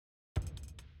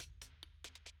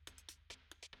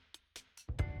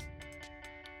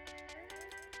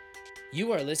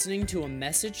You are listening to a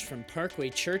message from Parkway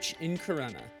Church in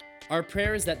Corunna. Our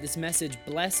prayer is that this message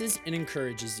blesses and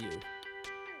encourages you.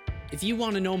 If you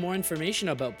want to know more information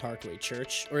about Parkway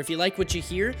Church, or if you like what you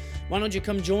hear, why don't you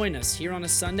come join us here on a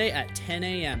Sunday at 10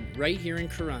 a.m. right here in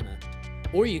Corunna.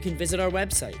 Or you can visit our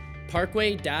website,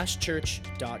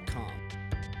 parkway-church.com.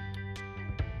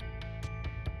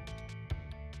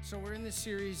 So we're in this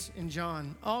series in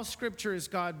John. All scripture is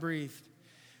God-breathed.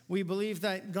 We believe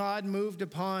that God moved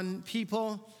upon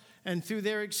people, and through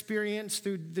their experience,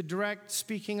 through the direct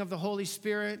speaking of the Holy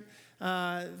Spirit,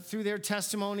 through their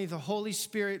testimony, the Holy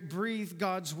Spirit breathed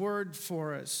God's word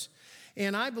for us.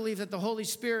 And I believe that the Holy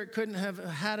Spirit couldn't have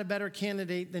had a better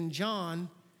candidate than John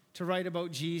to write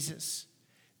about Jesus.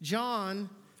 John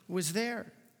was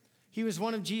there. He was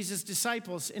one of Jesus'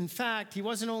 disciples. In fact, he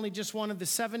wasn't only just one of the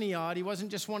 70-odd. He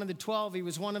wasn't just one of the 12. He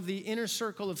was one of the inner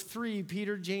circle of three,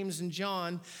 Peter, James, and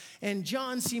John. And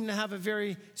John seemed to have a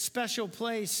very special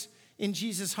place in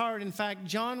Jesus' heart. In fact,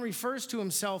 John refers to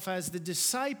himself as the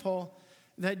disciple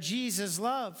that Jesus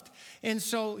loved. And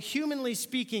so, humanly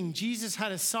speaking, Jesus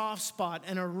had a soft spot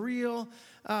and a real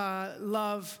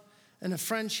love and a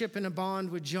friendship and a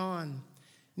bond with John.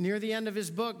 Near the end of his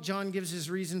book, John gives his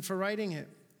reason for writing it.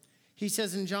 He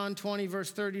says in John 20, verse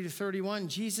 30 to 31,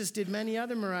 Jesus did many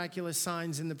other miraculous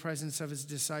signs in the presence of his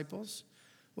disciples,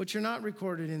 which are not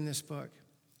recorded in this book.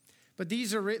 But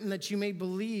these are written that you may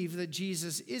believe that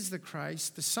Jesus is the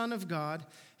Christ, the Son of God,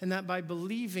 and that by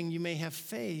believing you may have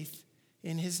faith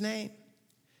in his name,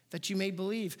 that you may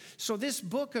believe. So this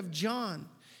book of John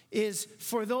is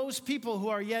for those people who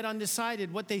are yet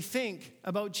undecided what they think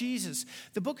about Jesus.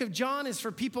 The book of John is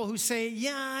for people who say,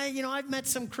 yeah, I've met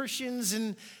some Christians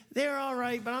and they're all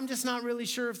right, but I'm just not really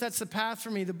sure if that's the path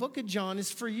for me. The book of John is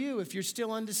for you if you're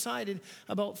still undecided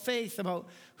about faith, about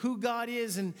who God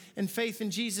is and faith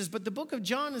in Jesus. But the book of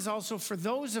John is also for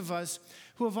those of us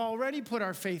who have already put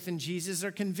our faith in Jesus,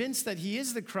 are convinced that he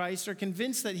is the Christ, are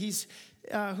convinced that he's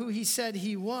who he said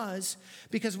he was,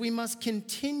 because we must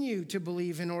continue to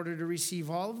believe in order to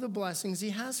receive all of the blessings he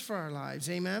has for our lives.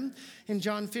 Amen? In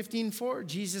John 15:4,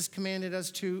 Jesus commanded us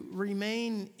to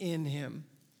remain in him.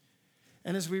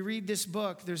 And as we read this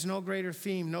book, there's no greater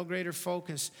theme, no greater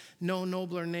focus, no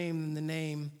nobler name than the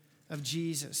name of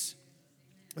Jesus.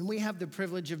 And we have the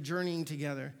privilege of journeying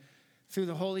together through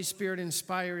the Holy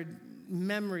Spirit-inspired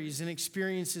memories and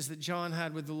experiences that John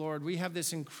had with the Lord. We have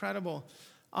this incredible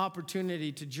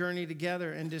opportunity to journey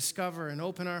together and discover and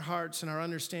open our hearts and our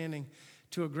understanding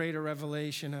to a greater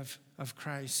revelation of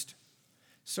Christ.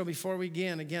 So before we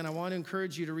begin, again, I want to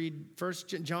encourage you to read 1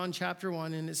 John chapter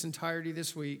 1 in its entirety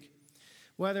this week.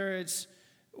 Whether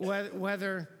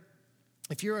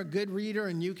if you're a good reader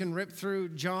and you can rip through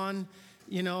John,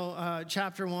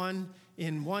 chapter 1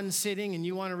 in one sitting and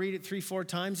you want to read it 3-4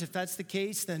 times, if that's the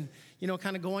case, then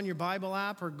kind of go on your Bible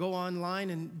app or go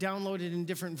online and download it in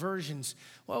different versions.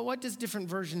 Well, what does different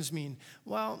versions mean?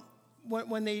 Well,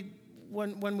 when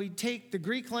we take the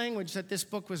Greek language that this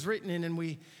book was written in and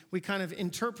we kind of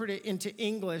interpret it into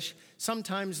English,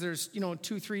 sometimes there's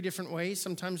 2-3 different ways.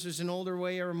 Sometimes there's an older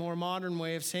way or a more modern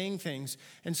way of saying things.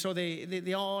 And so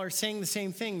they all are saying the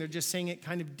same thing. They're just saying it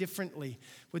kind of differently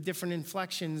with different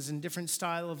inflections and different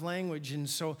style of language. And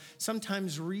so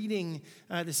sometimes reading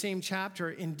the same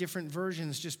chapter in different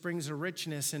versions just brings a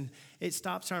richness, and it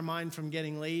stops our mind from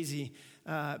getting lazy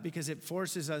because it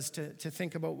forces us to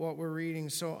think about what we're reading.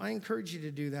 So I encourage you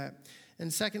to do that.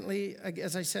 And secondly,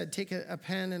 as I said, take a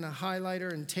pen and a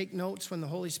highlighter and take notes when the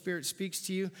Holy Spirit speaks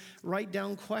to you. Write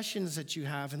down questions that you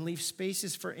have and leave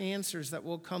spaces for answers that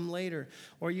will come later.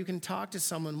 Or you can talk to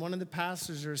someone, one of the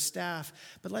pastors or staff.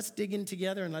 But let's dig in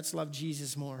together and let's love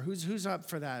Jesus more. Who's up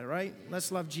for that, right?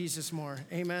 Let's love Jesus more.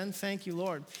 Amen. Thank you,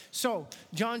 Lord. So,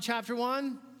 John chapter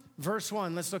 1, verse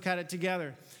 1. Let's look at it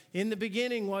together. In the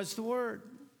beginning was the Word,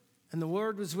 and the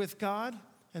Word was with God,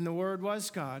 and the Word was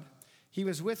God. He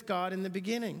was with God in the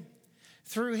beginning.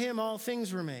 Through him all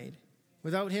things were made.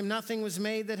 Without him nothing was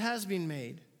made that has been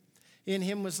made. In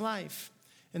him was life,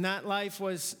 and that life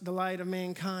was the light of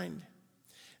mankind.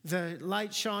 The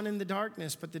light shone in the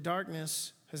darkness, but the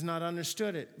darkness has not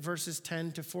understood it. Verses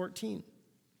 10 to 14.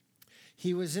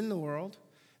 He was in the world,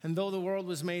 and though the world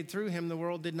was made through him, the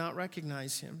world did not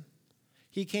recognize him.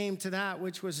 He came to that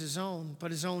which was his own,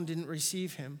 but his own didn't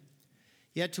receive him.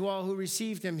 Yet to all who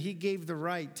received him, he gave the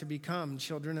right to become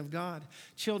children of God.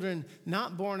 Children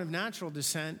not born of natural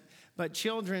descent, but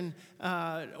children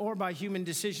or by human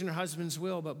decision or husband's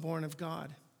will, but born of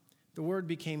God. The Word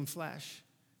became flesh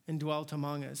and dwelt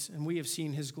among us, and we have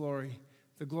seen his glory,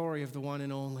 the glory of the one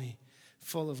and only,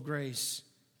 full of grace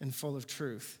and full of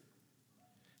truth.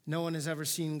 No one has ever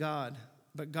seen God.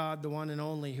 but God, the one and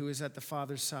only, who is at the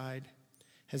Father's side,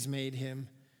 has made him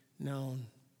known.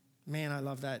 Man, I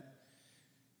love that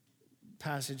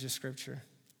passage of Scripture.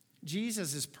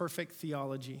 Jesus is perfect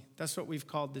theology. That's what we've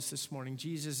called this morning.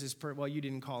 Jesus is well, you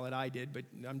didn't call it, I did, but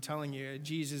I'm telling you,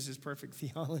 Jesus is perfect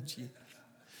theology.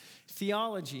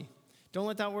 Theology. Don't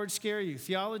let that word scare you.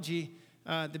 Theology,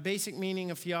 the basic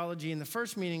meaning of theology and the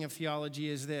first meaning of theology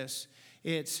is this.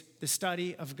 It's the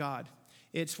study of God.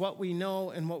 It's what we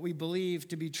know and what we believe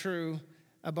to be true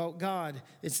about God.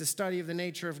 It's the study of the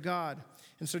nature of God.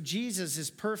 And so Jesus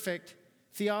is perfect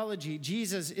theology.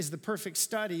 Jesus is the perfect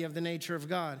study of the nature of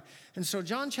God. And so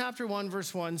John chapter 1,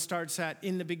 verse 1 starts at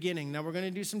in the beginning. Now we're going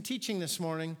to do some teaching this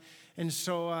morning. And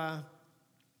so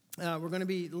we're going to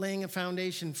be laying a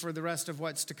foundation for the rest of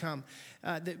what's to come.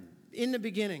 In the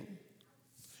beginning.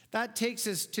 That takes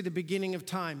us to the beginning of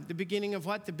time. The beginning of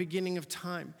what? The beginning of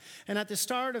time. And at the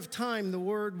start of time, the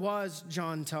Word was,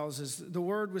 John tells us, the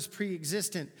Word was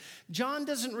pre-existent. John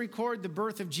doesn't record the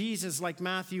birth of Jesus like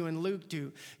Matthew and Luke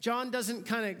do. John doesn't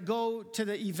kind of go to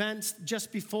the events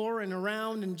just before and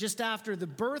around and just after the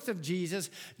birth of Jesus.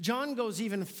 John goes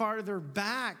even farther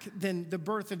back than the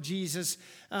birth of Jesus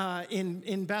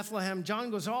in Bethlehem.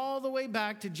 John goes all the way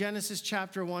back to Genesis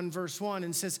chapter 1, verse 1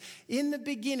 and says, in the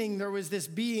beginning there was this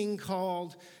being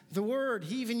called the Word.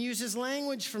 He even uses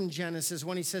language from Genesis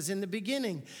when he says in the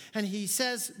beginning. And he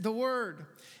says the Word.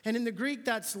 And in the Greek,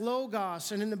 that's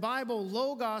logos. And in the Bible,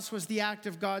 logos was the act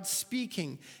of God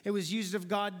speaking. It was used of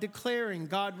God declaring,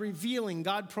 God revealing,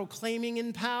 God proclaiming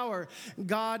in power,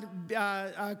 God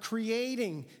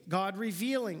creating, God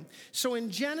revealing. So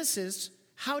in Genesis,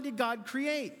 how did God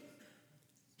create?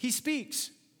 He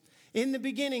speaks. In the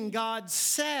beginning, God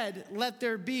said, let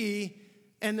there be,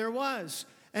 and there was.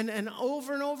 And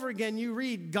over again, you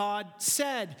read, God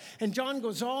said. And John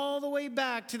goes all the way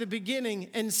back to the beginning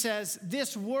and says,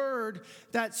 this word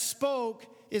that spoke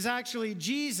is actually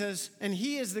Jesus, and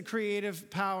he is the creative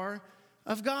power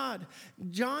of God.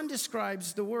 John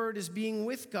describes the word as being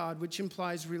with God, which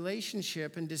implies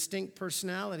relationship and distinct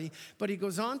personality. But he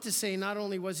goes on to say, not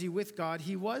only was he with God,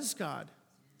 he was God.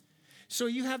 So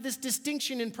you have this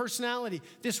distinction in personality.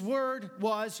 This word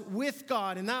was with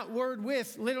God. And that word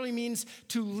with literally means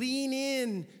to lean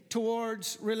in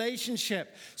towards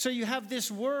relationship. So you have this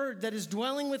word that is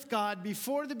dwelling with God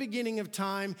before the beginning of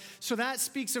time. So that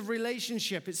speaks of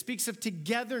relationship. It speaks of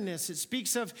togetherness. It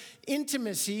speaks of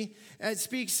intimacy. It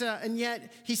speaks, and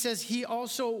yet he says he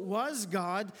also was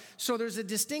God. So there's a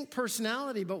distinct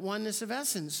personality, but oneness of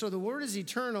essence. So the word is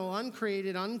eternal,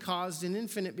 uncreated, uncaused, and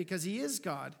infinite because he is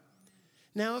God.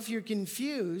 Now, if you're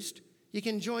confused, you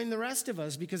can join the rest of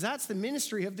us because that's the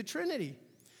ministry of the Trinity.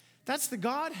 That's the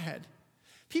Godhead.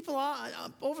 People,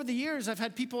 over the years, I've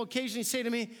had people occasionally say to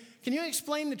me, can you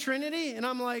explain the Trinity? And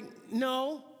I'm like,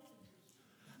 no.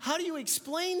 How do you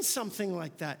explain something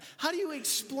like that? How do you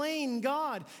explain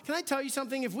God? Can I tell you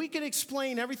something? If we could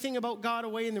explain everything about God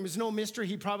away and there was no mystery,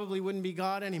 he probably wouldn't be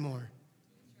God anymore.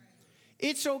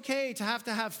 It's okay to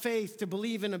have faith to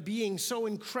believe in a being so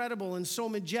incredible and so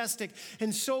majestic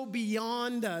and so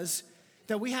beyond us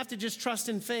that we have to just trust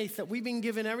in faith that we've been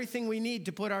given everything we need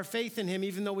to put our faith in him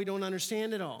even though we don't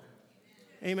understand it all.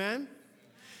 Amen?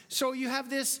 So you have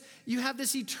this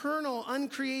eternal,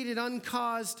 uncreated,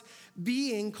 uncaused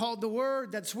being called the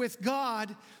Word that's with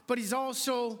God, but he's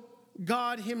also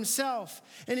God himself.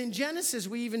 And in Genesis,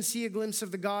 we even see a glimpse of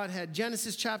the Godhead.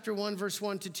 Genesis chapter 1, verse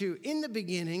 1 to 2. In the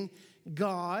beginning,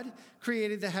 God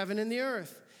created the heaven and the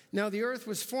earth. Now the earth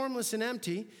was formless and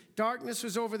empty. Darkness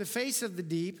was over the face of the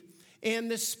deep. And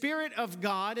the Spirit of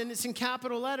God, and it's in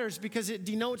capital letters because it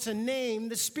denotes a name,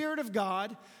 the Spirit of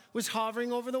God was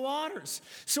hovering over the waters.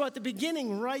 So at the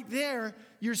beginning, right there,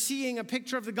 you're seeing a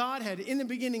picture of the Godhead. In the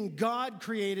beginning, God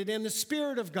created and the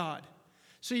Spirit of God.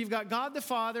 So you've got God the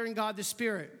Father and God the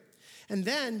Spirit. And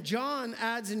then John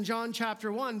adds in John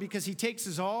chapter 1, because he takes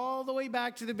us all the way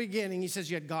back to the beginning. He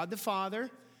says you had God the Father,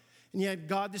 and you had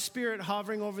God the Spirit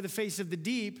hovering over the face of the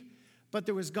deep, but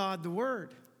there was God the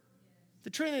Word, the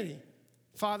Trinity,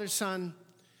 Father, Son,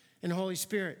 and Holy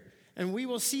Spirit. And we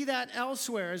will see that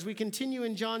elsewhere as we continue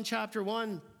in John chapter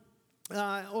 1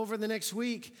 over the next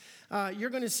week. You're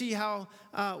going to see how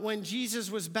when Jesus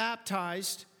was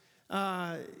baptized,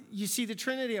 you see the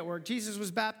Trinity at work. Jesus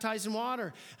was baptized in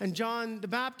water. And John the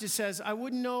Baptist says, I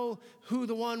wouldn't know who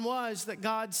the one was that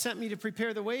God sent me to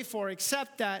prepare the way for,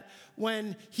 except that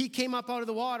when he came up out of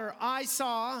the water, I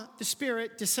saw the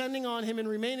Spirit descending on him and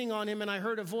remaining on him, and I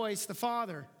heard a voice, the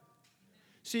Father.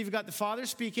 So you've got the Father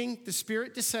speaking, the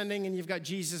Spirit descending, and you've got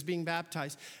Jesus being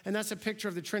baptized. And that's a picture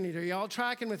of the Trinity. Are you all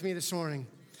tracking with me this morning?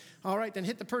 All right, then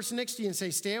hit the person next to you and say,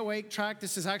 stay awake, track,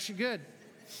 this is actually good.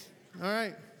 All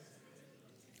right.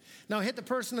 Now hit the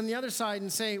person on the other side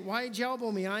and say, why'd you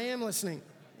elbow me? I am listening.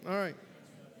 All right.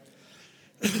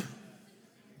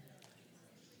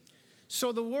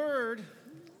 So the Word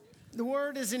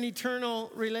is an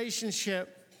eternal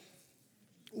relationship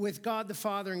with God the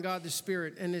Father and God the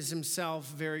Spirit, and is himself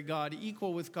very God,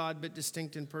 equal with God but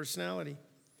distinct in personality.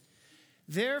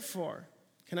 Therefore,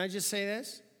 can I just say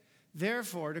this?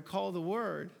 Therefore, to call the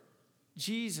Word,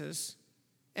 Jesus,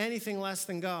 anything less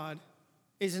than God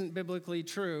isn't biblically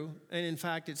true, and in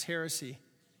fact, it's heresy.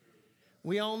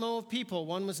 We all know of people.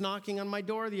 One was knocking on my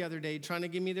door the other day trying to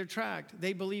give me their tract.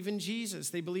 They believe in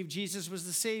Jesus. They believe Jesus was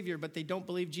the Savior, but they don't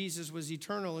believe Jesus was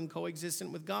eternal and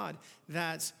coexistent with God.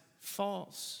 That's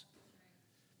false.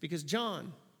 Because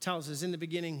John tells us in the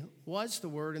beginning was the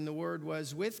Word, and the Word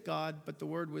was with God, but the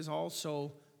Word was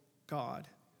also God.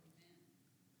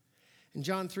 And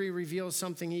John 3 reveals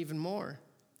something even more.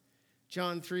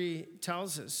 John 3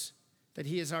 tells us that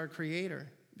he is our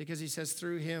creator, because he says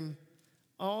through him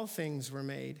all things were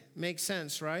made. Makes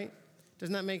sense, right?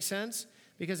 Doesn't that make sense?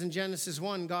 Because in Genesis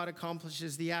 1, God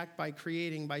accomplishes the act by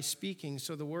creating, by speaking.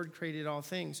 So the Word created all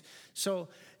things. So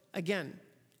again,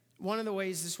 one of the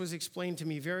ways this was explained to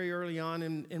me very early on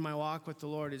in my walk with the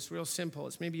Lord, it's real simple.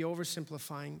 It's maybe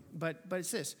oversimplifying, but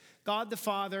it's this. God the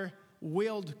Father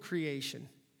willed creation.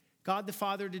 God the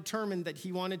Father determined that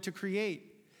he wanted to create.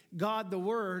 God the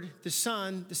Word, the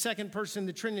Son, the second person of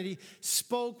the Trinity,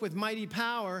 spoke with mighty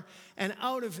power, and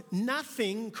out of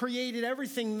nothing created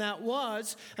everything that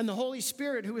was. And the Holy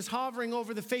Spirit, who was hovering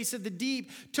over the face of the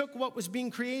deep, took what was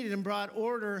being created and brought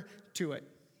order to it.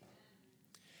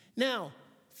 Now,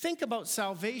 think about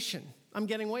salvation. I'm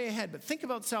getting way ahead, but think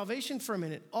about salvation for a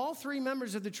minute. All three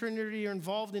members of the Trinity are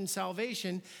involved in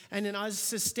salvation and in us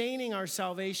sustaining our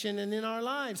salvation and in our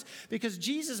lives. Because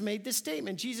Jesus made this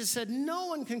statement. Jesus said, no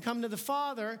one can come to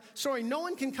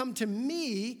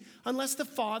me unless the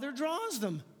Father draws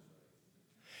them.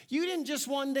 You didn't just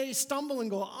one day stumble and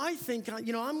go, I think,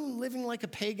 I'm living like a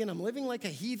pagan. I'm living like a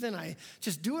heathen. I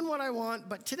just doing what I want.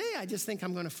 But today I just think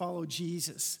I'm going to follow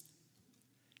Jesus.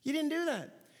 You didn't do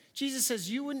that. Jesus says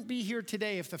you wouldn't be here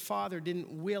today if the Father didn't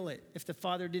will it, if the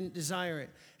Father didn't desire it,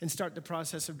 and start the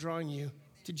process of drawing you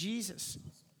to Jesus.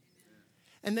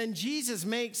 And then Jesus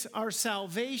makes our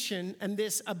salvation and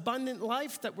this abundant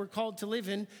life that we're called to live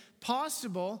in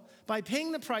possible by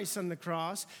paying the price on the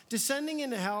cross, descending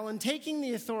into hell and taking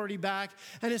the authority back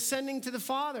and ascending to the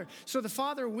Father. So the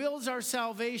Father wills our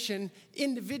salvation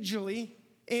individually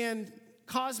and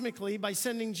cosmically by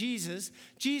sending Jesus.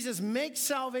 Jesus makes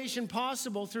salvation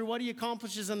possible through what he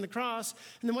accomplishes on the cross.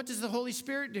 And then what does the Holy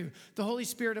Spirit do? The Holy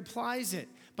Spirit applies it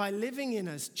by living in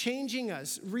us, changing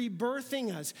us,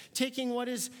 rebirthing us, taking what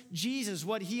is Jesus,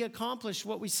 what he accomplished,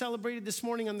 what we celebrated this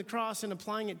morning on the cross, and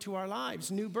applying it to our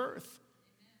lives. New birth,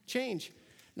 change.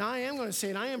 Now I am going to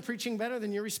say it. I am preaching better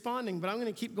than you're responding, but I'm going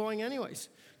to keep going anyways,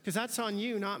 because that's on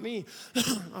you, not me.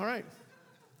 All right.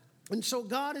 And so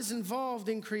God is involved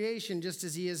in creation just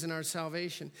as he is in our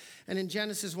salvation. And in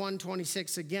Genesis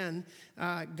 1:26, again,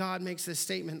 God makes this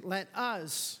statement, let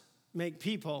us make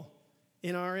people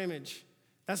in our image.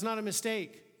 That's not a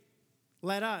mistake.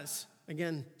 Let us.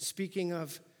 Again, speaking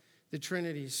of the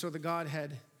Trinity. So the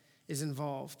Godhead is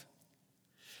involved.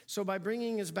 So by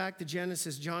bringing us back to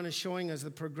Genesis, John is showing us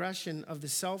the progression of the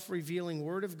self-revealing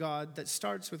Word of God that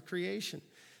starts with creation.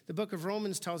 The book of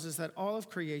Romans tells us that all of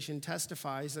creation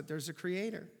testifies that there's a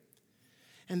creator.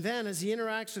 And then as he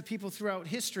interacts with people throughout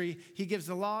history, he gives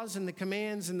the laws and the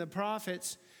commands and the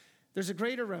prophets. There's a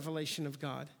greater revelation of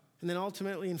God. And then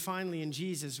ultimately and finally in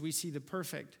Jesus, we see the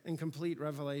perfect and complete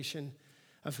revelation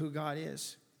of who God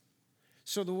is.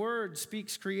 So the Word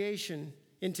speaks creation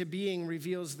into being,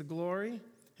 reveals the glory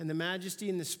and the majesty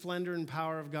and the splendor and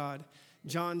power of God.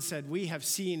 John said, we have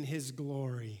seen his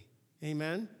glory.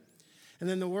 Amen? And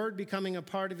then the Word becoming a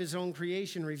part of his own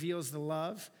creation reveals the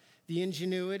love, the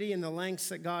ingenuity, and the lengths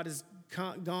that God has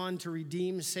gone to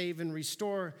redeem, save, and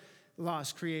restore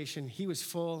lost creation. He was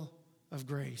full of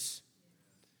grace.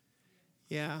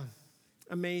 Yeah,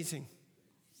 amazing.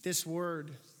 This Word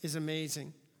is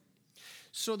amazing.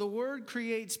 So the Word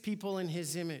creates people in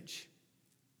his image.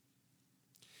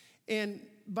 And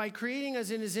by creating us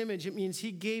in his image, it means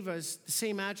he gave us the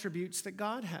same attributes that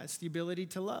God has, the ability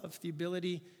to love, the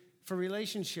ability for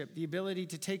relationship, the ability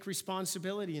to take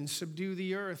responsibility and subdue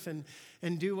the earth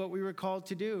and do what we were called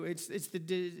to do. It's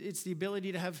the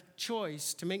ability to have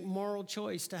choice, to make moral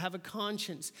choice, to have a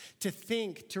conscience, to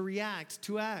think, to react,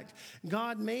 to act.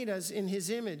 God made us in his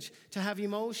image to have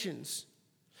emotions,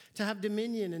 to have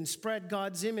dominion and spread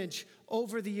God's image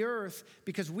over the earth,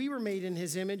 because we were made in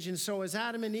his image. And so as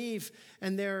Adam and Eve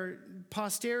and their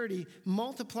posterity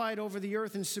multiplied over the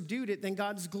earth and subdued it, then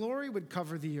God's glory would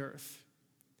cover the earth.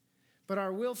 But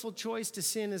our willful choice to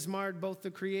sin has marred both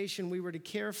the creation we were to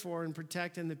care for and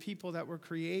protect and the people that were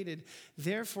created.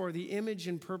 Therefore, the image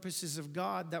and purposes of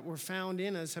God that were found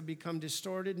in us have become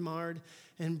distorted, marred,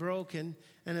 and broken,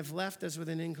 and have left us with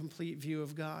an incomplete view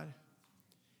of God.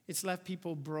 It's left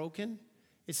people broken.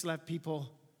 It's left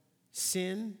people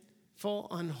sinful,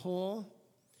 unwhole,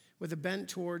 with a bent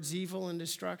towards evil and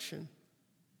destruction.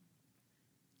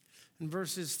 In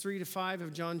verses 3-5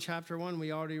 of John chapter 1,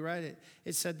 we already read it.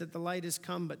 It said that the light has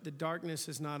come, but the darkness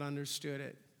has not understood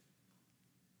it.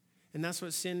 And that's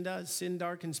what sin does. Sin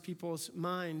darkens people's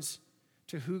minds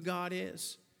to who God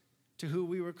is, to who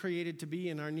we were created to be,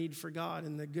 and our need for God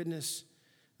and the goodness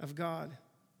of God.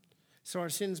 So our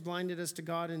sins blinded us to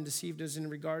God and deceived us in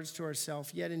regards to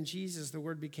ourselves. Yet in Jesus, the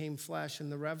Word became flesh,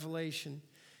 and the revelation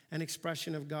and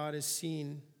expression of God is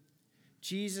seen.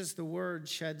 Jesus, the Word,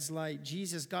 sheds light.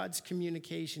 Jesus, God's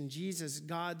communication. Jesus,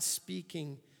 God's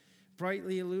speaking,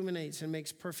 brightly illuminates and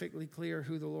makes perfectly clear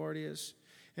who the Lord is.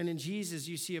 And in Jesus,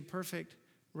 you see a perfect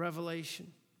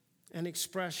revelation and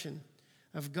expression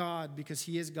of God, because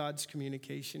he is God's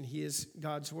communication. He is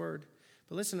God's Word.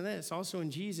 But listen to this. Also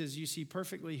in Jesus, you see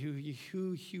perfectly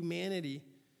who humanity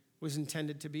was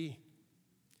intended to be.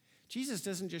 Jesus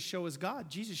doesn't just show us God.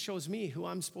 Jesus shows me who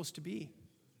I'm supposed to be.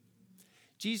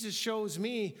 Jesus shows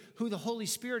me who the Holy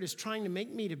Spirit is trying to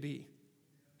make me to be.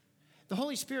 The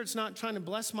Holy Spirit's not trying to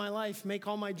bless my life, make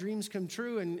all my dreams come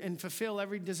true, and fulfill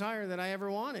every desire that I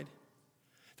ever wanted.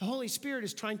 The Holy Spirit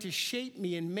is trying to shape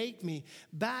me and make me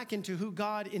back into who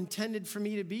God intended for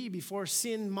me to be before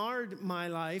sin marred my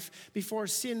life, before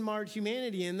sin marred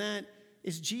humanity, and that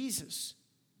is Jesus.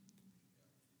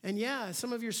 And yeah,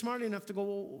 some of you are smart enough to go,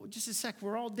 well, just a sec,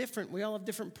 we're all different. We all have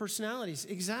different personalities.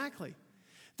 Exactly.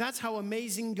 That's how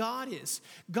amazing God is.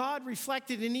 God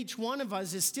reflected in each one of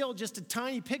us is still just a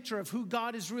tiny picture of who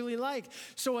God is really like.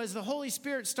 So as the Holy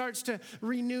Spirit starts to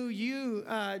renew you,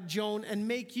 Joan, and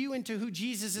make you into who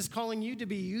Jesus is calling you to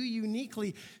be, you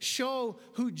uniquely show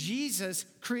who Jesus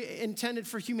intended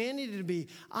for humanity to be.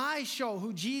 I show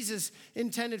who Jesus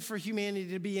intended for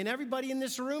humanity to be. And everybody in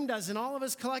this room does, and all of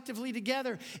us collectively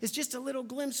together is just a little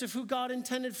glimpse of who God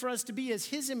intended for us to be as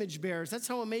his image bearers. That's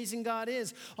how amazing God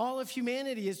is. All of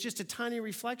humanity is just a tiny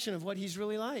reflection of what he's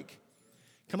really like.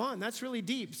 Come on, that's really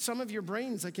deep. Some of your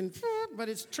brains, but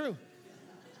it's true.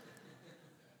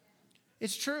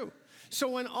 It's true. So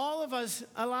when all of us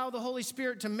allow the Holy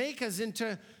Spirit to make us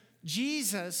into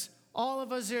Jesus, all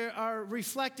of us are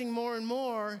reflecting more and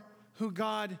more who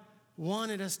God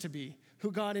wanted us to be,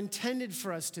 who God intended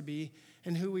for us to be,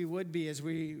 and who we would be as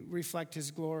we reflect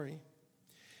his glory.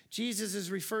 Jesus is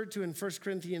referred to in 1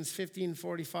 Corinthians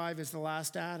 15:45 as the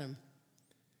last Adam,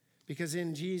 because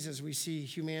in Jesus we see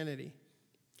humanity.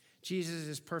 Jesus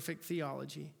is perfect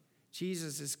theology.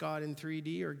 Jesus is God in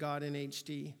 3D or God in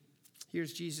HD.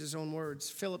 Here's Jesus' own words.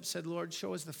 Philip said, Lord,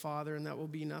 show us the Father, and that will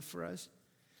be enough for us.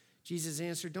 Jesus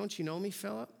answered, don't you know me,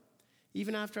 Philip?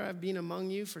 Even after I've been among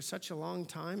you for such a long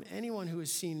time, anyone who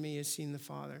has seen me has seen the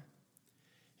Father.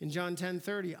 In John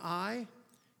 10:30, I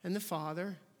and the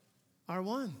Father are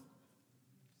one.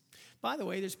 By the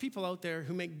way, there's people out there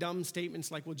who make dumb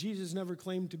statements like, well, Jesus never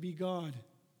claimed to be God.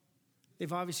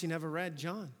 They've obviously never read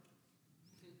John.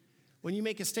 When you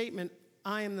make a statement,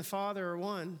 I am the Father are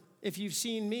one, if you've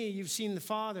seen me, you've seen the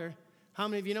Father, how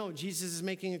many of you know Jesus is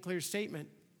making a clear statement?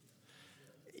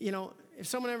 You know, if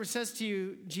someone ever says to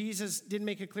you, Jesus didn't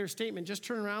make a clear statement, just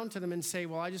turn around to them and say,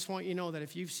 well, I just want you to know that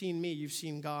if you've seen me, you've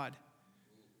seen God.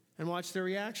 And watch their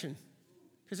reaction.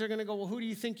 Because they're going to go, well, who do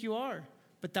you think you are?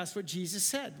 But that's what Jesus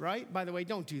said, right? By the way,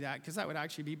 don't do that, because that would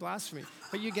actually be blasphemy.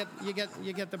 But you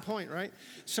get the point, right?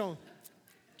 So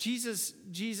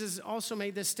Jesus also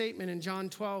made this statement in John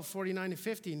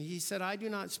 12:49-50. He said, I do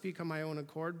not speak on my own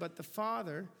accord, but the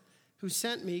Father who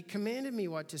sent me commanded me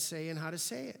what to say and how to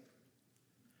say it.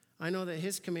 I know that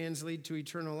his commands lead to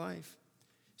eternal life.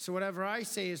 So whatever I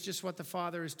say is just what the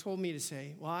Father has told me to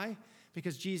say. Why?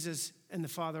 Because Jesus and the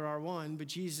Father are one, but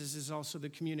Jesus is also the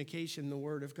communication, the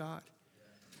Word of God.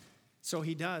 So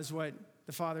he does what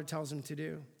the Father tells him to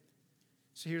do.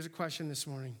 So here's a question this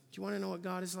morning. Do you want to know what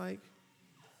God is like?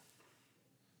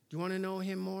 Do you want to know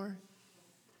him more?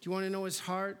 Do you want to know his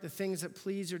heart, the things that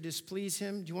please or displease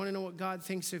him? Do you want to know what God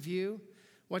thinks of you?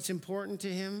 What's important to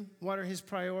him? What are his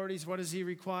priorities? What does he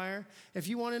require? If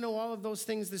you want to know all of those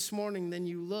things this morning, then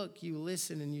you look, you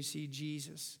listen, and you see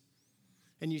Jesus.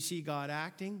 And you see God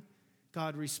acting,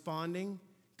 God responding,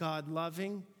 God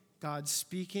loving, God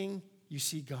speaking, you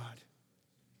see God.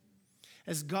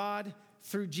 As God,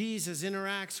 through Jesus,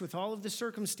 interacts with all of the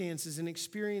circumstances and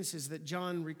experiences that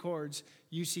John records,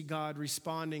 you see God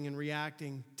responding and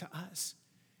reacting to us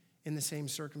in the same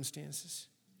circumstances.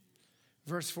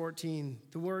 Verse 14,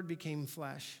 the Word became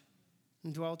flesh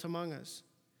and dwelt among us.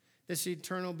 This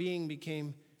eternal being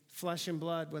became flesh and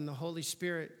blood when the Holy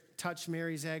Spirit touched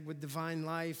Mary's egg with divine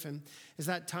life. And as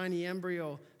that tiny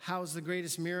embryo housed the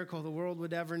greatest miracle the world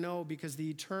would ever know, because the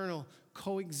eternal,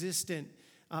 coexistent,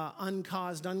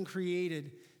 uncaused,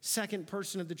 uncreated, second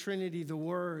person of the Trinity, the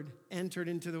Word, entered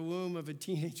into the womb of a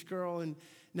teenage girl in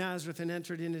Nazareth and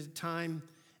entered into time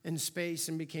and space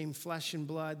and became flesh and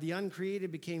blood. The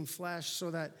uncreated became flesh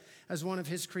so that as one of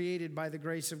his created by the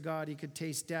grace of God, he could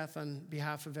taste death on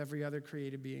behalf of every other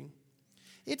created being.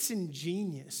 It's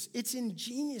ingenious. It's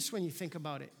ingenious when you think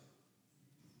about it.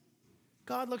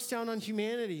 God looks down on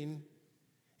humanity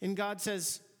and God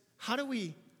says, how do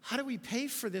we pay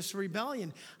for this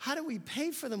rebellion? How do we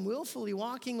pay for them willfully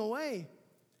walking away?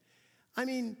 I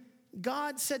mean,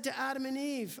 God said to Adam and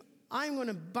Eve, I'm going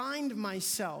to bind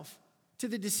myself to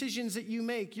the decisions that you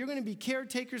make. You're going to be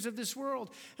caretakers of this world.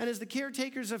 And as the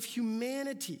caretakers of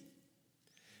humanity,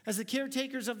 as the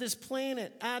caretakers of this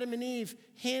planet, Adam and Eve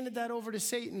handed that over to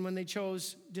Satan when they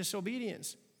chose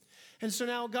disobedience. And so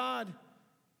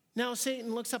now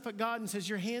Satan looks up at God and says,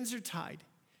 your hands are tied.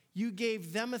 You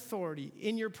gave them authority.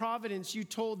 In your providence, you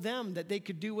told them that they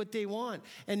could do what they want.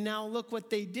 And now look what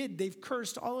they did. They've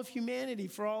cursed all of humanity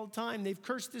for all time. They've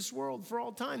cursed this world for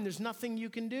all time. There's nothing you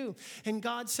can do. And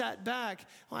God sat back.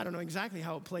 Well, I don't know exactly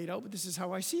how it played out, but this is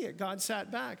how I see it. God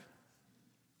sat back.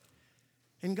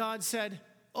 And God said,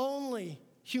 only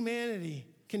humanity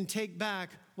can take back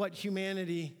what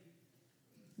humanity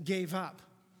gave up.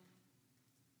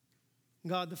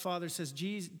 God the Father says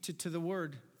to the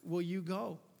Word, will you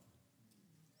go?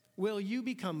 Will you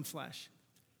become flesh?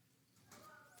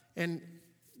 And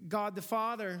God the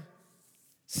Father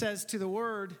says to the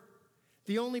Word,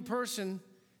 the only person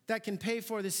that can pay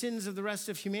for the sins of the rest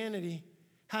of humanity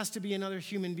has to be another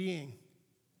human being.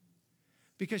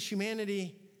 Because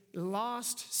humanity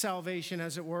lost salvation,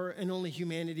 as it were, and only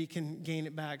humanity can gain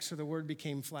it back. So the Word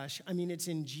became flesh. I mean, it's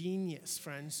ingenious,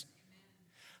 friends.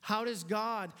 How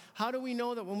do we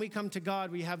know that when we come to God,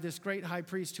 we have this great high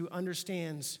priest who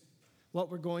understands what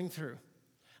we're going through?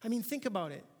 I mean, think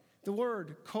about it. The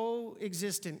Word,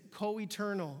 co-existent,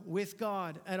 co-eternal with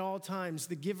God at all times,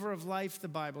 the giver of life, the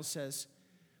Bible says.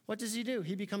 What does he do?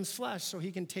 He becomes flesh so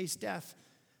he can taste death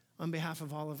on behalf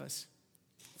of all of us.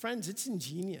 Friends, it's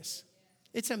ingenious.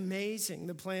 It's amazing,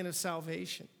 the plan of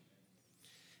salvation.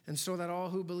 And so that all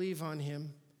who believe on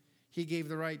him, he gave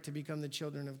the right to become the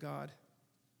children of God.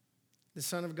 The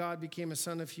Son of God became a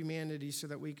son of humanity so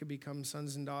that we could become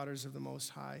sons and daughters of the Most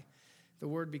High. The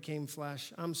Word became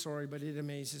flesh. I'm sorry, but it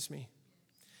amazes me.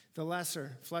 The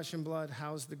lesser, flesh and blood,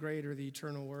 housed the greater, the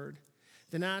eternal Word.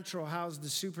 The natural housed the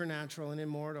supernatural and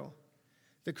immortal.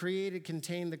 The created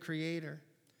contained the Creator.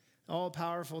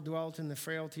 All-powerful dwelt in the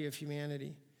frailty of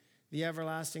humanity. The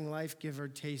everlasting life giver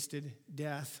tasted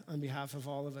death on behalf of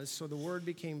all of us. So the Word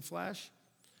became flesh,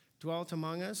 dwelt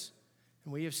among us,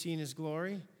 and we have seen his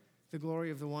glory, the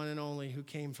glory of the one and only who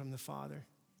came from the Father.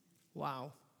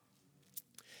 Wow.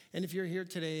 And if you're here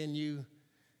today and you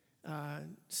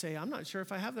say, I'm not sure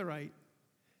if I have the right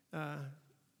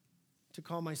to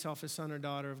call myself a son or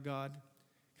daughter of God,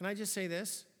 can I just say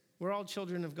this? We're all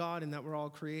children of God in that we're all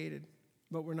created,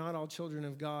 but we're not all children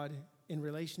of God in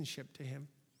relationship to him.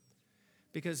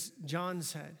 Because John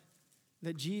said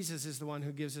that Jesus is the one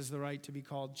who gives us the right to be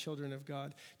called children of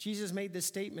God. Jesus made this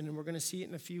statement, and we're going to see it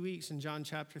in a few weeks in John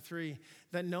chapter 3,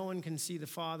 that no one can see the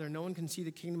Father, no one can see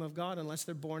the kingdom of God unless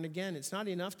they're born again. It's not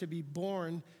enough to be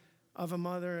born of a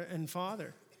mother and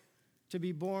father, to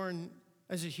be born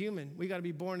as a human. We got to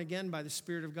be born again by the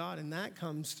Spirit of God, and that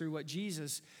comes through what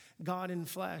Jesus, God in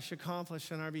flesh,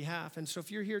 accomplished on our behalf. And so if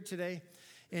you're here today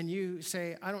and you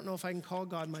say, I don't know if I can call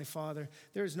God my Father,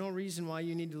 there is no reason why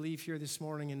you need to leave here this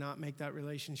morning and not make that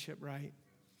relationship right.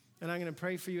 And I'm going to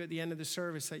pray for you at the end of the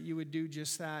service that you would do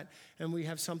just that. And we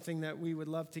have something that we would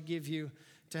love to give you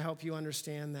to help you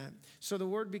understand that. So the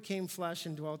Word became flesh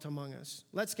and dwelt among us.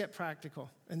 Let's get practical,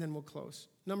 and then we'll close.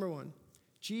 Number one,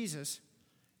 Jesus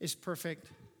is perfect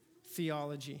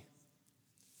theology.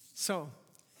 So,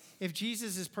 if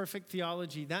Jesus is perfect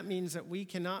theology, that means that we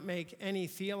cannot make any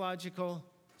theological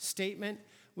statement.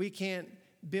 We can't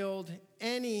build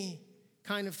any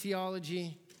kind of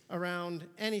theology around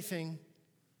anything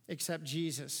except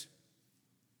Jesus.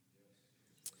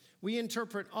 We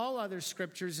interpret all other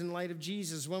scriptures in light of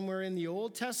Jesus. When we're in the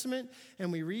Old Testament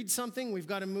and we read something, we've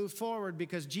got to move forward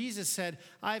because Jesus said,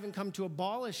 I haven't come to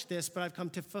abolish this, but I've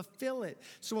come to fulfill it.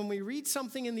 So when we read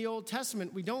something in the Old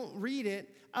Testament, we don't read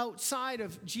it outside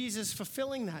of Jesus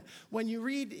fulfilling that. When you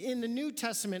read in the New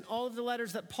Testament, all of the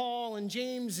letters that Paul and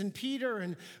James and Peter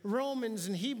and Romans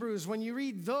and Hebrews, when you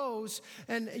read those,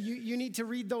 and you need to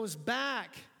read those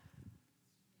back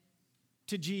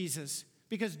to Jesus.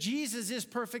 Because Jesus is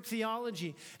perfect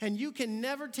theology. And you can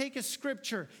never take a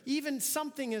scripture, even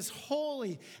something as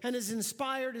holy and as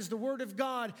inspired as the Word of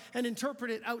God, and interpret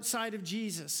it outside of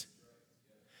Jesus.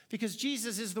 Because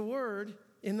Jesus is the Word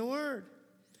in the Word.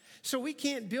 So we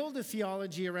can't build a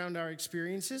theology around our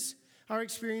experiences. Our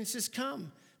experiences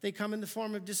come. They come in the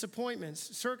form of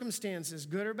disappointments, circumstances,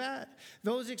 good or bad.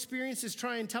 Those experiences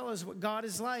try and tell us what God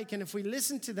is like, and if we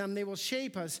listen to them, they will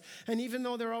shape us. And even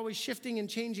though they're always shifting and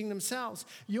changing themselves,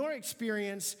 your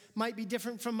experience might be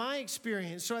different from my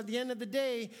experience. So at the end of the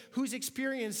day, whose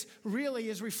experience really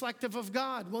is reflective of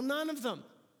God? Well, none of them.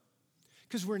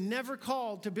 Because we're never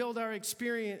called to build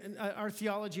our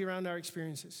theology around our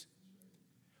experiences.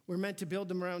 We're meant to build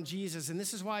them around Jesus. And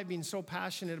this is why I've been so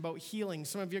passionate about healing.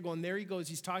 Some of you are going, there he goes.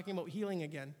 He's talking about healing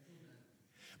again.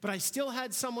 But I still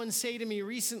had someone say to me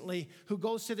recently who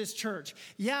goes to this church,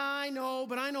 yeah, I know,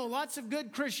 but I know lots of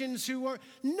good Christians who are,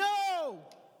 no!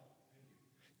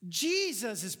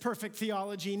 Jesus is perfect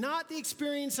theology, not the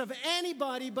experience of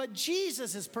anybody, but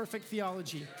Jesus is perfect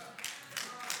theology.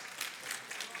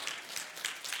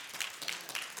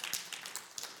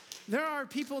 There are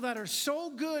people that are so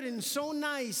good and so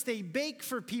nice, they bake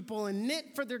for people and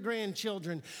knit for their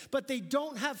grandchildren, but they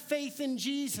don't have faith in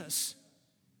Jesus.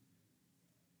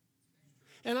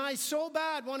 And I so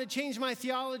bad want to change my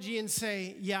theology and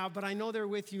say, yeah, but I know they're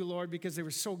with you, Lord, because they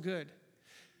were so good.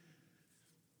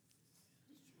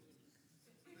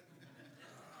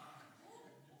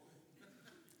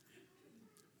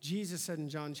 Jesus said in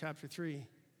John chapter 3,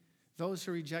 those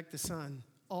who reject the Son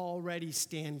already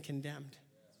stand condemned.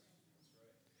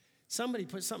 Somebody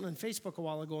put something on Facebook a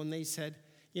while ago and they said,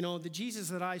 you know, the Jesus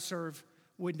that I serve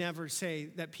would never say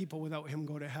that people without him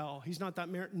go to hell. He's not that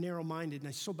narrow-minded. And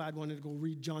I so bad wanted to go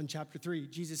read John chapter 3.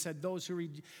 Jesus said,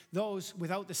 those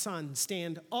without the Son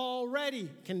stand already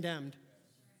condemned.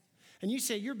 And you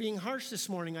say, you're being harsh this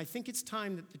morning. I think it's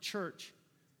time that the church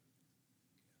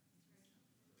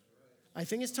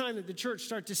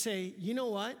start to say, you know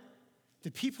what? The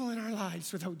people in our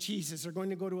lives without Jesus are going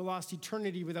to go to a lost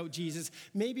eternity without Jesus.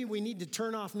 Maybe we need to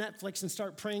turn off Netflix and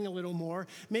start praying a little more.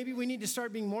 Maybe we need to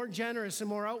start being more generous and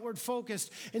more outward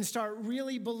focused and start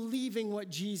really believing what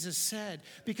Jesus said.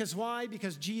 Because why?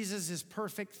 Because Jesus is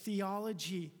perfect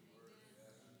theology.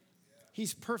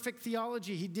 He's perfect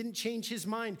theology. He didn't change his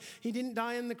mind. He didn't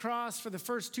die on the cross for the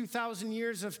first 2,000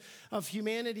 years of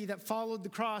humanity that followed the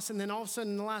cross, and then all of a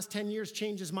sudden in the last 10 years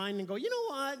change his mind and go, you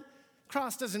know what?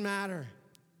 Cross doesn't matter.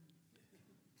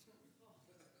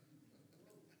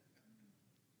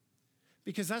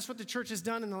 Because that's what the church has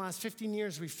done in the last 15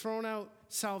 years. We've thrown out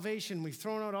salvation. We've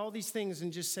thrown out all these things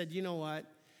and just said, you know what?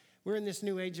 We're in this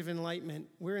new age of enlightenment.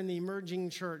 We're in the emerging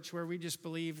church where we just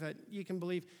believe that you can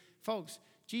believe. Folks,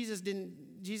 Jesus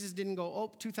didn't go,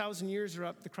 2,000 years are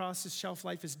up. The cross's shelf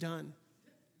life is done.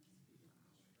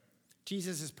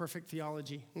 Jesus is perfect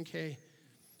theology. Okay.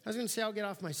 I was going to say I'll get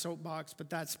off my soapbox, but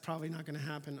that's probably not going to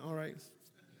happen. All right.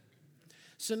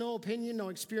 So no opinion, no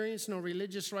experience, no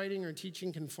religious writing or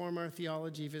teaching can form our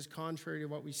theology if it's contrary to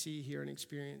what we see, hear, and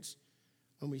experience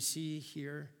when we see,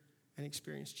 hear, and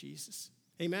experience Jesus.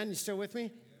 Amen? You still with me?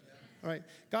 Amen. All right.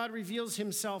 God reveals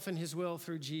himself and his will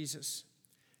through Jesus.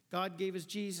 God gave us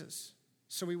Jesus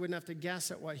so we wouldn't have to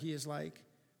guess at what he is like,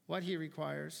 what he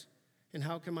requires, and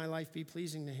how can my life be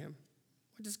pleasing to him.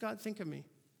 What does God think of me?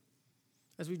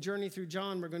 As we journey through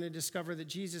John, we're going to discover that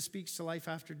Jesus speaks to life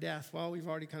after death. Well, we've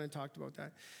already kind of talked about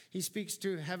that. He speaks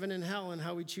to heaven and hell and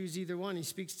how we choose either one. He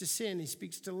speaks to sin. He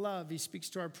speaks to love. He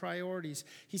speaks to our priorities.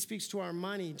 He speaks to our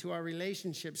money, to our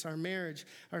relationships, our marriage,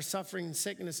 our suffering and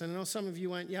sickness. And I know some of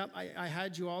you went, yep, I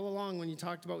had you all along when you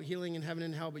talked about healing in heaven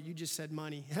and hell, but you just said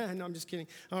money. No, I'm just kidding.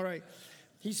 All right.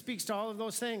 He speaks to all of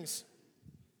those things.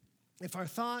 If our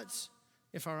thoughts,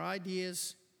 if our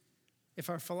ideas, if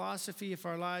our philosophy, if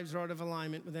our lives are out of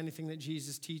alignment with anything that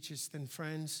Jesus teaches, then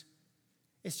friends,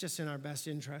 it's just in our best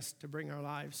interest to bring our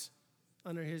lives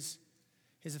under his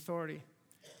authority.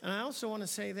 And I also want to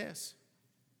say this.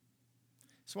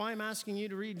 That's why I'm asking you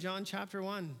to read John chapter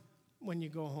 1 when you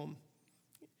go home.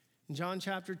 In John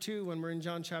chapter 2, when we're in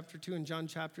John chapter 2 and John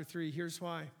chapter 3, here's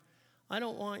why. I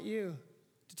don't want you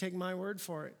to take my word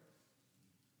for it.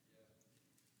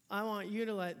 I want you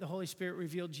to let the Holy Spirit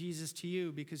reveal Jesus to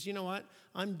you, because you know what?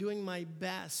 I'm doing my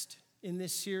best in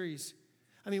this series.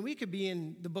 I mean, we could be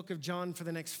in the book of John for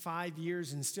the next 5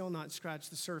 years and still not scratch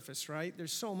the surface, right?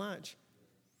 There's so much.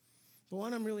 But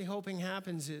what I'm really hoping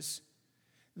happens is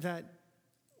that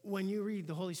when you read,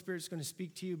 the Holy Spirit's going to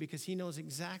speak to you because he knows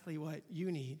exactly what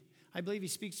you need. I believe he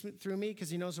speaks through me because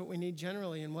he knows what we need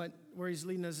generally and where he's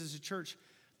leading us as a church.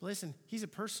 But listen, he's a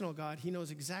personal God. He knows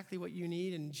exactly what you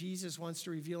need, and Jesus wants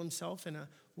to reveal himself in a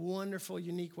wonderful,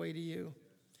 unique way to you.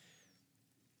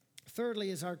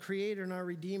 Thirdly, as our Creator and our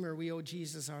Redeemer, we owe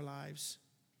Jesus our lives.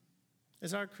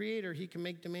 As our Creator, he can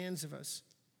make demands of us.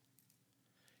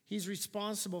 He's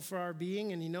responsible for our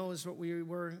being, and he knows what we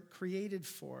were created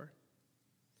for.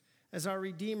 As our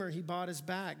Redeemer, he bought us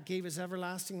back, gave us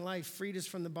everlasting life, freed us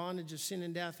from the bondage of sin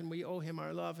and death, and we owe him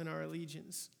our love and our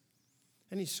allegiance.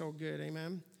 And he's so good,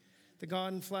 amen? The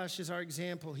God in flesh is our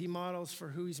example. He models for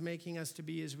who he's making us to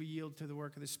be as we yield to the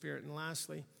work of the Spirit. And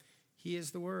lastly, he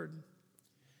is the Word.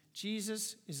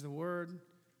 Jesus is the Word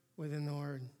within the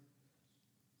Word.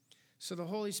 So the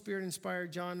Holy Spirit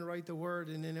inspired John to write the Word,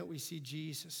 and in it we see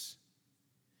Jesus.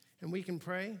 And we can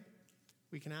pray.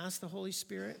 We can ask the Holy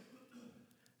Spirit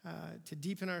to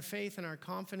deepen our faith and our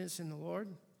confidence in the Lord,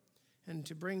 and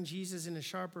to bring Jesus in a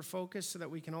sharper focus so that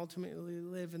we can ultimately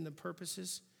live in the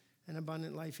purposes and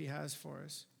abundant life he has for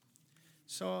us.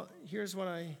 So here's what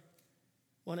I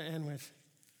want to end with.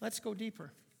 Let's go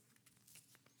deeper.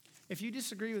 If you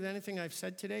disagree with anything I've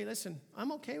said today, listen,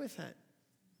 I'm okay with that.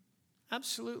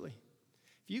 Absolutely.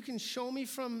 If you can show me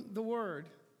from the Word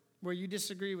where you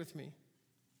disagree with me,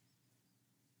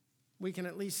 we can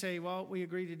at least say, well, we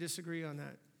agree to disagree on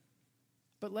that.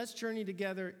 But let's journey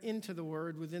together into the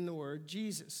Word, within the Word,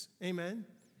 Jesus. Amen?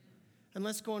 And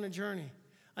let's go on a journey.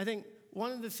 I think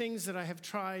one of the things that I have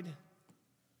tried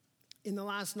in the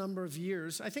last number of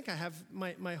years, I think I have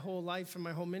my whole life and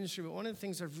my whole ministry, but one of the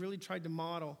things I've really tried to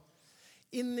model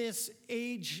in this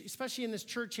age, especially in this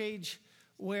church age,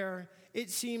 where it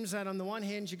seems that on the one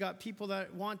hand, you got people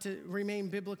that want to remain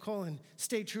biblical and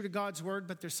stay true to God's word,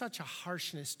 but there's such a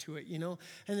harshness to it, you know?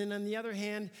 And then on the other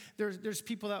hand, there's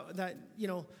people that you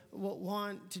know,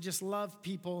 want to just love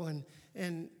people,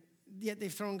 and yet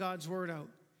they've thrown God's word out.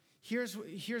 Here's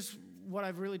what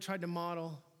I've really tried to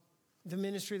model the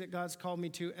ministry that God's called me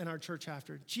to and our church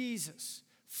after. Jesus,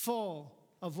 full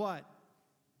of what?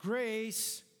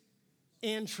 Grace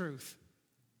and truth.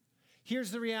 Here's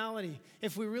the reality.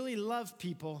 If we really love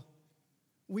people,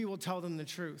 we will tell them the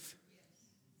truth.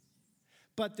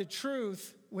 But the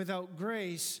truth without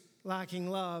grace, lacking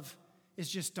love, is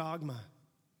just dogma.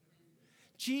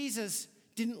 Jesus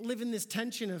didn't live in this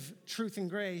tension of truth and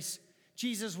grace.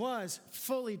 Jesus was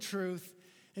fully truth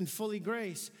and fully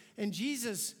grace. And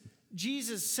Jesus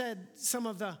said some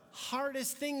of the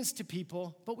hardest things to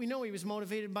people, but we know he was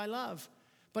motivated by love.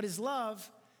 But his love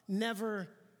never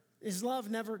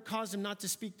caused him not to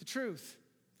speak the truth.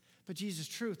 But Jesus'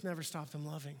 truth never stopped him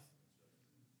loving.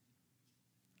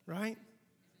 Right?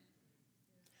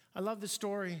 I love the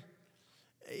story.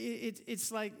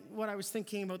 It's like what I was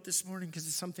thinking about this morning because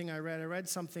it's something I read. I read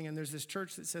something, and there's this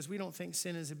church that says, we don't think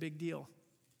sin is a big deal.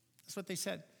 That's what they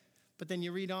said. But then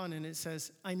you read on, and it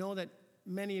says, I know that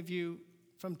many of you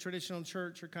from traditional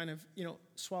church are kind of,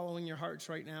 swallowing your hearts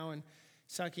right now and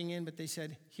sucking in, but they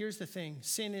said, here's the thing.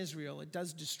 Sin is real. It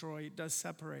does destroy. It does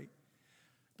separate.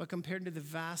 But compared to the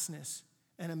vastness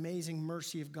and amazing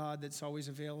mercy of God that's always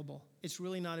available, it's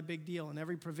really not a big deal. And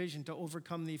every provision to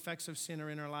overcome the effects of sin are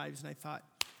in our lives. And I thought,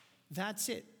 that's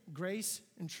it. Grace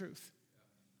and truth.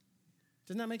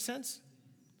 Doesn't that make sense?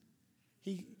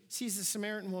 He sees the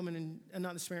Samaritan woman,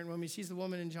 not the Samaritan woman, he sees the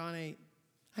woman in John 8.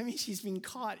 I mean, she's been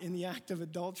caught in the act of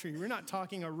adultery. We're not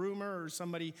talking a rumor or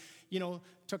somebody,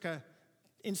 took a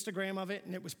Instagram of it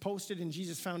and it was posted and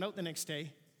Jesus found out the next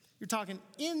day. You're talking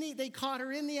they caught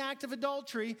her in the act of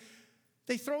adultery.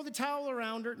 They throw the towel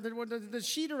around her, the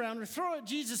sheet around her, throw it at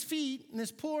Jesus' feet, and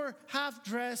this poor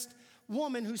half-dressed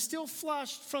woman who's still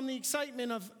flushed from the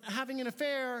excitement of having an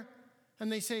affair,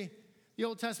 and they say, the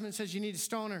Old Testament says you need to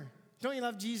stone her. Don't you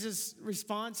love Jesus'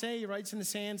 response? Hey, he writes in the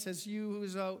sand, says, you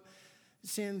who's out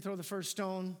sin, throw the first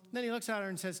stone. Then he looks at her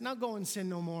and says, now go and sin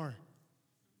no more.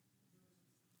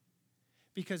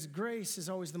 Because grace is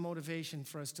always the motivation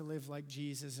for us to live like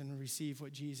Jesus and receive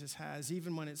what Jesus has,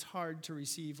 even when it's hard to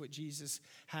receive what Jesus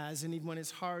has, and even when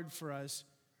it's hard for us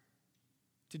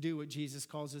to do what Jesus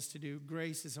calls us to do.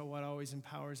 Grace is what always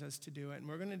empowers us to do it. And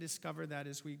we're going to discover that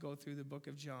as we go through the book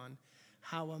of John,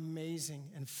 how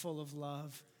amazing and full of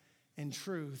love and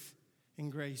truth and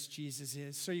grace Jesus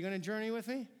is. So you're going to journey with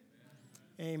me?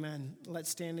 Amen. Let's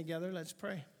stand together. Let's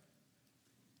pray.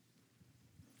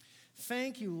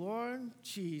 Thank you, Lord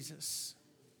Jesus.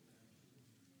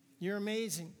 You're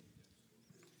amazing.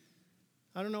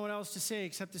 I don't know what else to say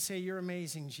except to say you're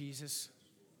amazing, Jesus.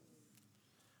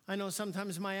 I know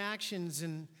sometimes my actions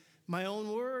and my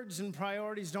own words and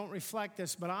priorities don't reflect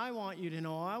this, but I want you to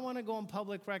know, I want to go on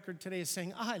public record today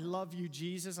saying, I love you,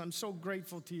 Jesus. I'm so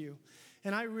grateful to you.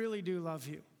 And I really do love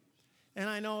you. And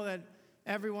I know that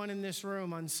everyone in this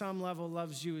room on some level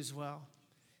loves you as well.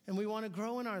 And we want to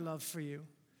grow in our love for you.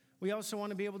 We also want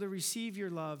to be able to receive your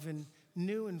love in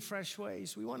new and fresh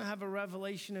ways. We want to have a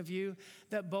revelation of you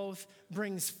that both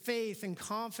brings faith and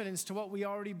confidence to what we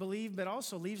already believe, but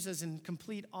also leaves us in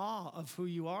complete awe of who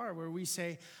you are, where we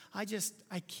say, I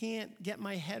can't get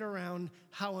my head around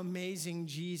how amazing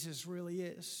Jesus really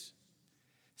is.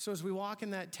 So as we walk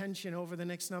in that tension over the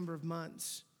next number of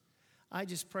months, I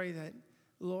just pray that,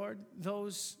 Lord,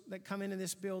 those that come into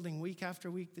this building week after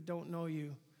week that don't know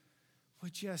you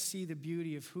would just see the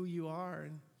beauty of who you are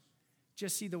and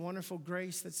just see the wonderful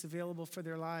grace that's available for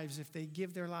their lives if they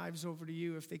give their lives over to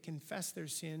you, if they confess their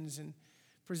sins and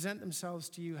present themselves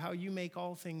to you, how you make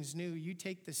all things new. You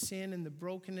take the sin and the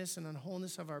brokenness and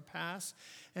unwholeness of our past,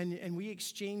 and we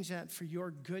exchange that for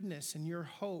your goodness and your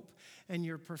hope and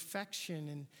your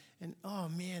perfection. And oh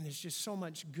man, there's just so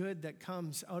much good that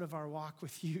comes out of our walk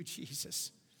with you,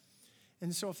 Jesus.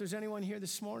 And so if there's anyone here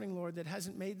this morning, Lord, that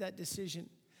hasn't made that decision,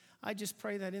 I just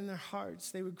pray that in their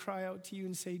hearts they would cry out to you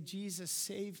and say, Jesus,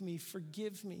 save me,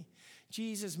 forgive me.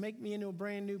 Jesus, make me into a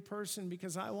brand new person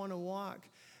because I want to walk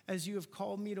as you have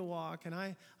called me to walk. And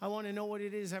I want to know what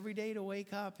it is every day to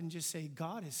wake up and just say,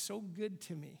 God is so good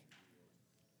to me.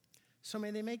 So may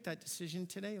they make that decision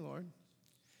today, Lord.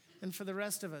 And for the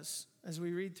rest of us, as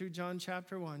we read through John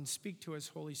chapter 1, speak to us,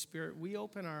 Holy Spirit. We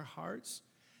open our hearts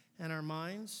and our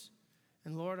minds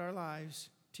and, Lord, our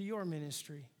lives to your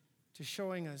ministry, to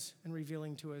showing us and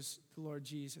revealing to us the Lord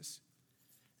Jesus.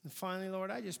 And finally,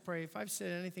 Lord, I just pray if I've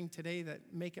said anything today that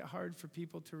make it hard for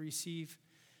people to receive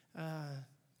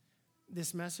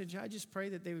this message, I just pray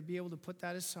that they would be able to put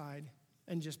that aside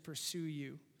and just pursue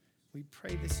you. We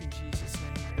pray this in Jesus'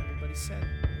 name. And everybody said,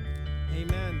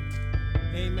 amen.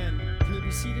 Amen. Can you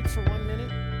be seated for 1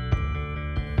 minute?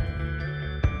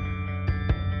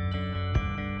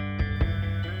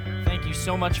 Thank you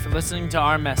so much for listening to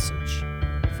our message.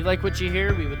 If you like what you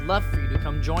hear, we would love for you to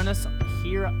come join us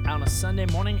here on a Sunday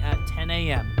morning at 10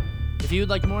 a.m. If you would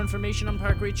like more information on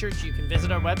Parkway Church, you can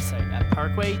visit our website at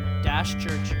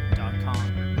parkway-church.com.